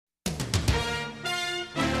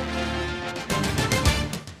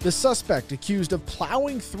The suspect accused of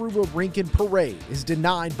plowing through a Rincon parade is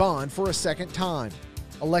denied bond for a second time.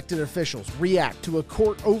 Elected officials react to a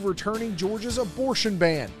court overturning Georgia's abortion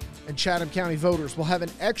ban, and Chatham County voters will have an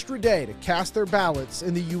extra day to cast their ballots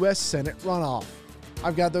in the U.S. Senate runoff.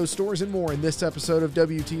 I've got those stories and more in this episode of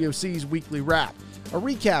WTOC's Weekly Wrap, a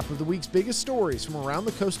recap of the week's biggest stories from around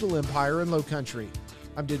the coastal empire and low country.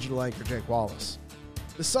 I'm digital anchor Jake Wallace.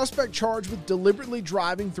 The suspect charged with deliberately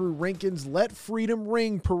driving through Rincon's Let Freedom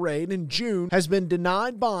Ring parade in June has been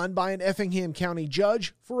denied bond by an Effingham County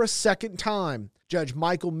judge for a second time. Judge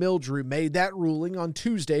Michael Mildrew made that ruling on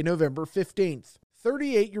Tuesday, November 15th.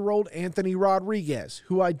 38-year-old Anthony Rodriguez,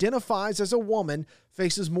 who identifies as a woman,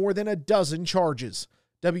 faces more than a dozen charges.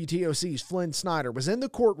 WTOC's Flynn Snyder was in the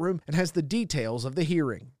courtroom and has the details of the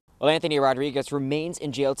hearing. Well, Anthony Rodriguez remains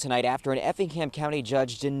in jail tonight after an Effingham County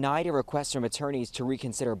judge denied a request from attorneys to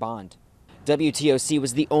reconsider bond. WTOC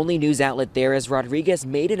was the only news outlet there as Rodriguez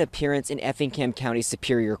made an appearance in Effingham County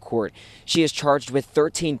Superior Court. She is charged with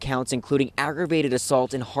 13 counts, including aggravated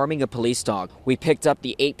assault and harming a police dog. We picked up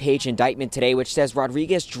the 8-page indictment today, which says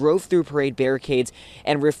Rodriguez drove through parade barricades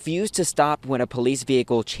and refused to stop when a police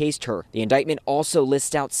vehicle chased her. The indictment also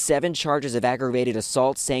lists out 7 charges of aggravated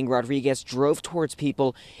assault, saying Rodriguez drove towards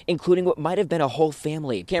people, including what might have been a whole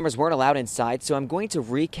family. Cameras weren't allowed inside, so I'm going to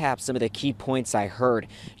recap some of the key points I heard.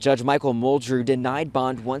 Judge Michael Mildrew denied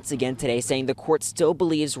bond once again today, saying the court still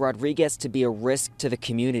believes Rodriguez to be a risk to the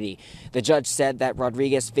community. The judge said that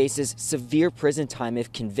Rodriguez faces severe prison time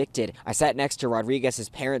if convicted. I sat next to Rodriguez's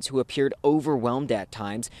parents, who appeared overwhelmed at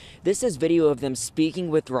times. This is video of them speaking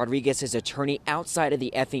with Rodriguez's attorney outside of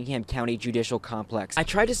the Effingham County Judicial Complex. I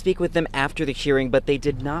tried to speak with them after the hearing, but they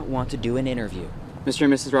did not want to do an interview. Mr.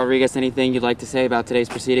 and Mrs. Rodriguez, anything you'd like to say about today's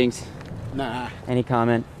proceedings? Nah. Any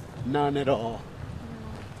comment? None at all.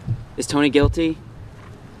 Is Tony guilty?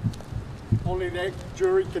 Only the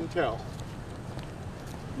jury can tell.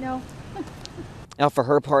 No. Now, for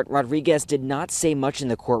her part, Rodriguez did not say much in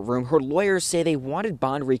the courtroom. Her lawyers say they wanted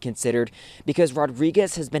bond reconsidered because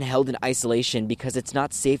Rodriguez has been held in isolation because it's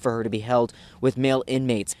not safe for her to be held with male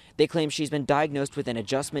inmates. They claim she's been diagnosed with an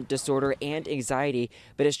adjustment disorder and anxiety,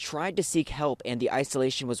 but has tried to seek help, and the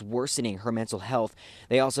isolation was worsening her mental health.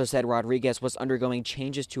 They also said Rodriguez was undergoing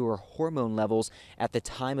changes to her hormone levels at the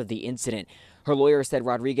time of the incident. Her lawyer said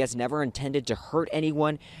Rodriguez never intended to hurt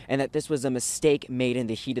anyone and that this was a mistake made in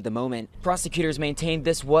the heat of the moment. Prosecutors maintained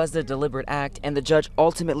this was a deliberate act, and the judge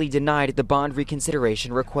ultimately denied the bond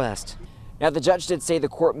reconsideration request. Now, the judge did say the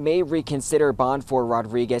court may reconsider bond for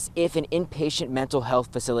Rodriguez if an inpatient mental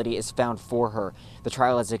health facility is found for her. The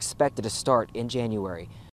trial is expected to start in January.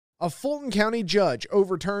 A Fulton County judge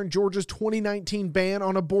overturned Georgia's 2019 ban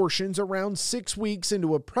on abortions around 6 weeks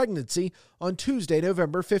into a pregnancy on Tuesday,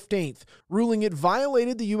 November 15th, ruling it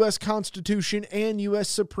violated the U.S. Constitution and U.S.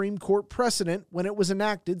 Supreme Court precedent when it was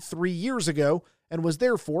enacted 3 years ago and was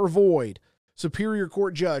therefore void. Superior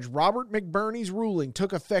Court Judge Robert McBurney's ruling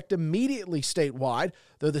took effect immediately statewide,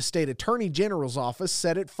 though the state attorney general's office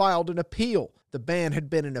said it filed an appeal. The ban had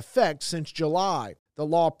been in effect since July. The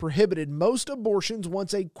law prohibited most abortions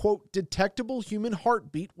once a, quote, detectable human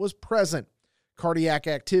heartbeat was present. Cardiac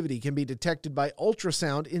activity can be detected by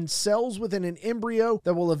ultrasound in cells within an embryo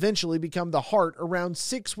that will eventually become the heart around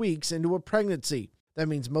 6 weeks into a pregnancy. That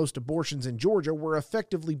means most abortions in Georgia were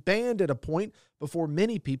effectively banned at a point before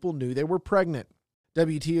many people knew they were pregnant.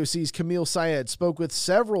 WTOC's Camille Syed spoke with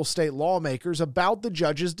several state lawmakers about the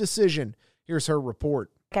judge's decision. Here's her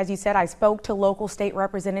report. As you said, I spoke to local state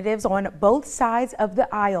representatives on both sides of the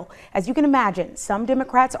aisle. As you can imagine, some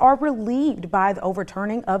Democrats are relieved by the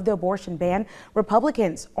overturning of the abortion ban.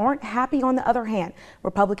 Republicans aren't happy on the other hand.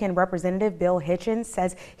 Republican Representative Bill Hitchens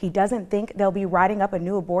says he doesn't think they'll be writing up a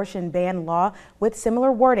new abortion ban law with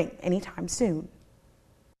similar wording anytime soon.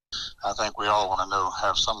 I think we all want to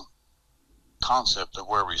have some concept of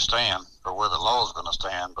where we stand or where the law is going to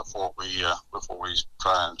stand before we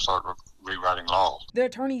try and start rewriting laws. The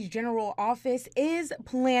Attorney General's office is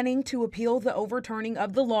planning to appeal the overturning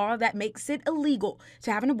of the law that makes it illegal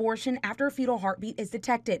to have an abortion after a fetal heartbeat is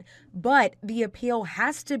detected. But the appeal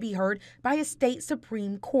has to be heard by a state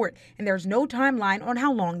Supreme Court, and there's no timeline on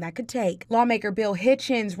how long that could take. Lawmaker Bill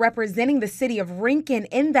Hitchens, representing the city of Rincon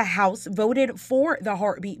in the House, voted for the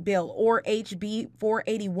heartbeat bill, or HB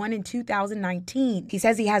 481, in 2019. He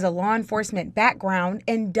says he has a law enforcement background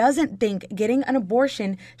and doesn't think getting an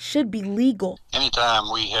abortion should be legal.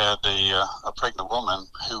 Anytime we had a pregnant woman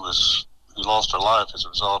who lost her life as a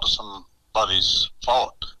result of somebody's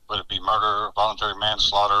fault, whether it be murder, voluntary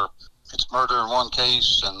manslaughter, it's murder in one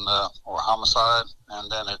case and or homicide,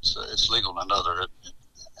 and then it's legal in another.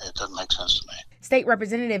 It doesn't make sense to me. State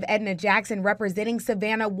Representative Edna Jackson, representing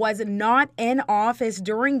Savannah, was not in office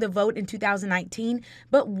during the vote in 2019,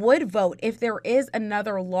 but would vote if there is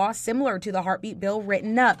another law similar to the heartbeat bill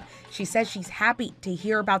written up. She says she's happy to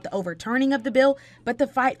hear about the overturning of the bill, but the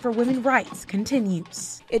fight for women's rights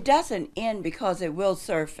continues. It doesn't end because it will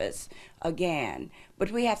surface again,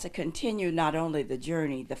 but we have to continue not only the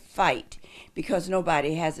journey, the fight, because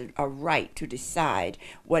nobody has a right to decide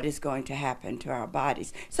what is going to happen to our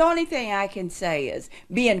bodies. So the only thing I can say is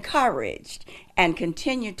be encouraged and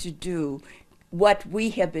continue to do what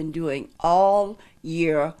we have been doing all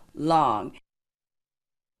year long.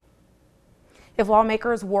 If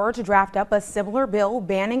lawmakers were to draft up a similar bill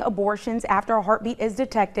banning abortions after a heartbeat is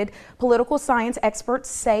detected, political science experts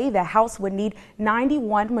say the House would need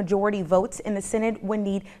 91 majority votes and the Senate would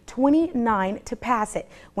need 29 to pass it.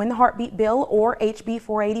 When the heartbeat bill, or HB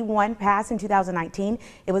 481, passed in 2019,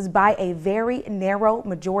 it was by a very narrow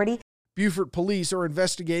majority. Beaufort police are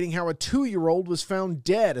investigating how a 2-year-old was found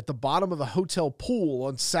dead at the bottom of a hotel pool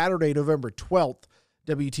on Saturday, November 12th.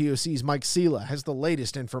 WTOC's Mike Sela has the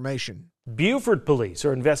latest information. Beaufort police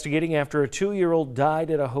are investigating after a 2-year-old died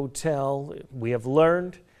at a hotel. We have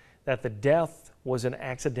learned that the death was an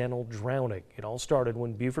accidental drowning. It all started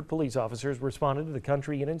when Beaufort police officers responded to the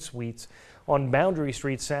Country Inn and Suites on Boundary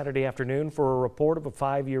Street Saturday afternoon for a report of a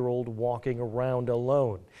 5-year-old walking around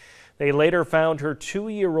alone. They later found her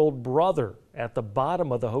 2-year-old brother at the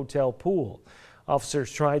bottom of the hotel pool.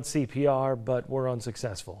 Officers tried CPR but were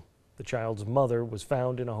unsuccessful. The child's mother was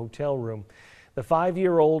found in a hotel room. The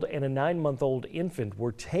 5-year-old and a 9-month-old infant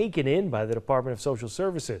were taken in by the Department of Social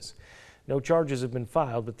Services. No charges have been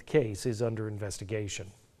filed, but the case is under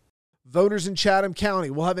investigation. Voters in Chatham County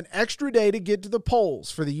will have an extra day to get to the polls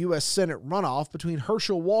for the U.S. Senate runoff between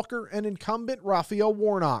Herschel Walker and incumbent Raphael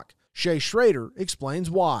Warnock. Shay Schrader explains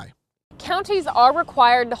why. Counties are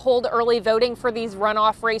required to hold early voting for these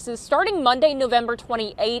runoff races starting Monday, November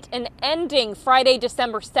 28 and ending Friday,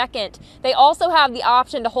 December 2nd. They also have the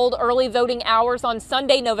option to hold early voting hours on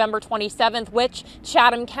Sunday, November 27th, which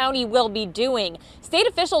Chatham County will be doing. State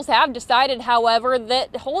officials have decided, however,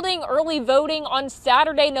 that holding early voting on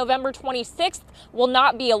Saturday, November 26th will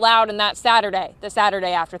not be allowed on that Saturday, the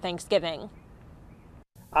Saturday after Thanksgiving.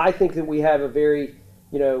 I think that we have a very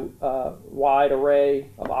wide array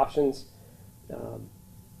of options.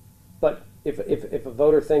 But if a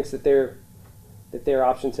voter thinks that their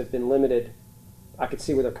options have been limited, I could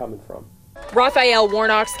see where they're coming from. Raphael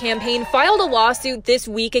Warnock's campaign filed a lawsuit this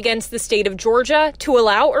week against the state of Georgia to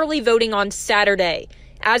allow early voting on Saturday.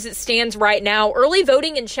 As it stands right now, early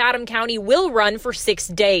voting in Chatham County will run for 6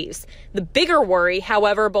 days. The bigger worry,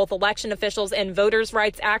 however, both election officials and voters'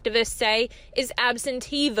 rights activists say, is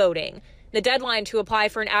absentee voting. The deadline to apply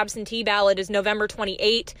for an absentee ballot is November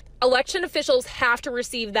 28. Election officials have to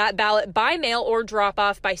receive that ballot by mail or drop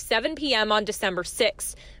off by 7 p.m. on December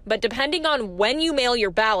 6th. But depending on when you mail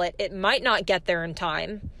your ballot, it might not get there in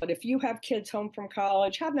time. But if you have kids home from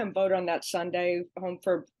college, have them vote on that Sunday, home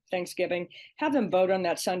for Thanksgiving. Have them vote on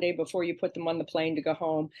that Sunday before you put them on the plane to go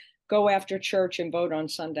home. Go after church and vote on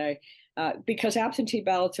Sunday. Because absentee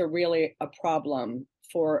ballots are really a problem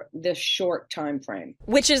for this short time frame.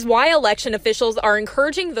 Which is why election officials are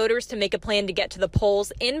encouraging voters to make a plan to get to the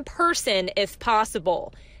polls in person if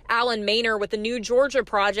possible. Alan Maynor with the New Georgia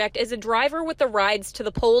Project is a driver with the Rides to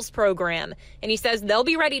the Polls program, and he says they'll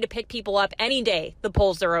be ready to pick people up any day the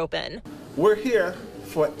polls are open. We're here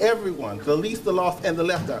for everyone, the least, the lost, and the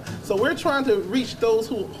left out. So we're trying to reach those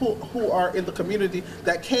who are in the community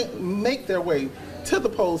that can't make their way to the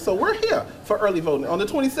polls. So we're here for early voting. On the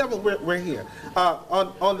 27th, we're here.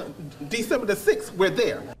 On December the 6th, we're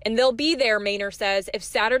there. And they'll be there, Maynor says, if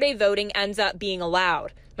Saturday voting ends up being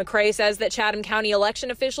allowed. McCrae says that Chatham County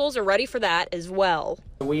election officials are ready for that as well.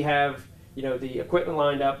 We have, the equipment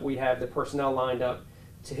lined up. We have the personnel lined up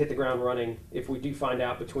to hit the ground running if we do find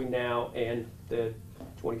out between now and the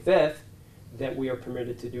 25th that we are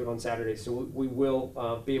permitted to do it on Saturday. So we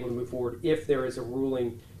will be able to move forward if there is a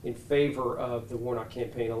ruling in favor of the Warnock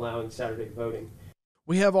campaign allowing Saturday voting.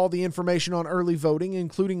 We have all the information on early voting,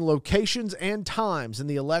 including locations and times, in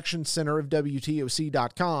the Election Center of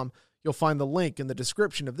WTOC.com. You'll find the link in the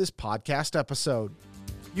description of this podcast episode.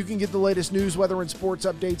 You can get the latest news, weather, and sports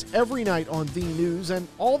updates every night on The News and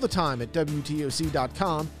all the time at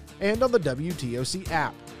WTOC.com and on the WTOC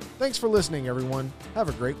app. Thanks for listening, everyone. Have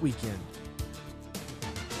a great weekend.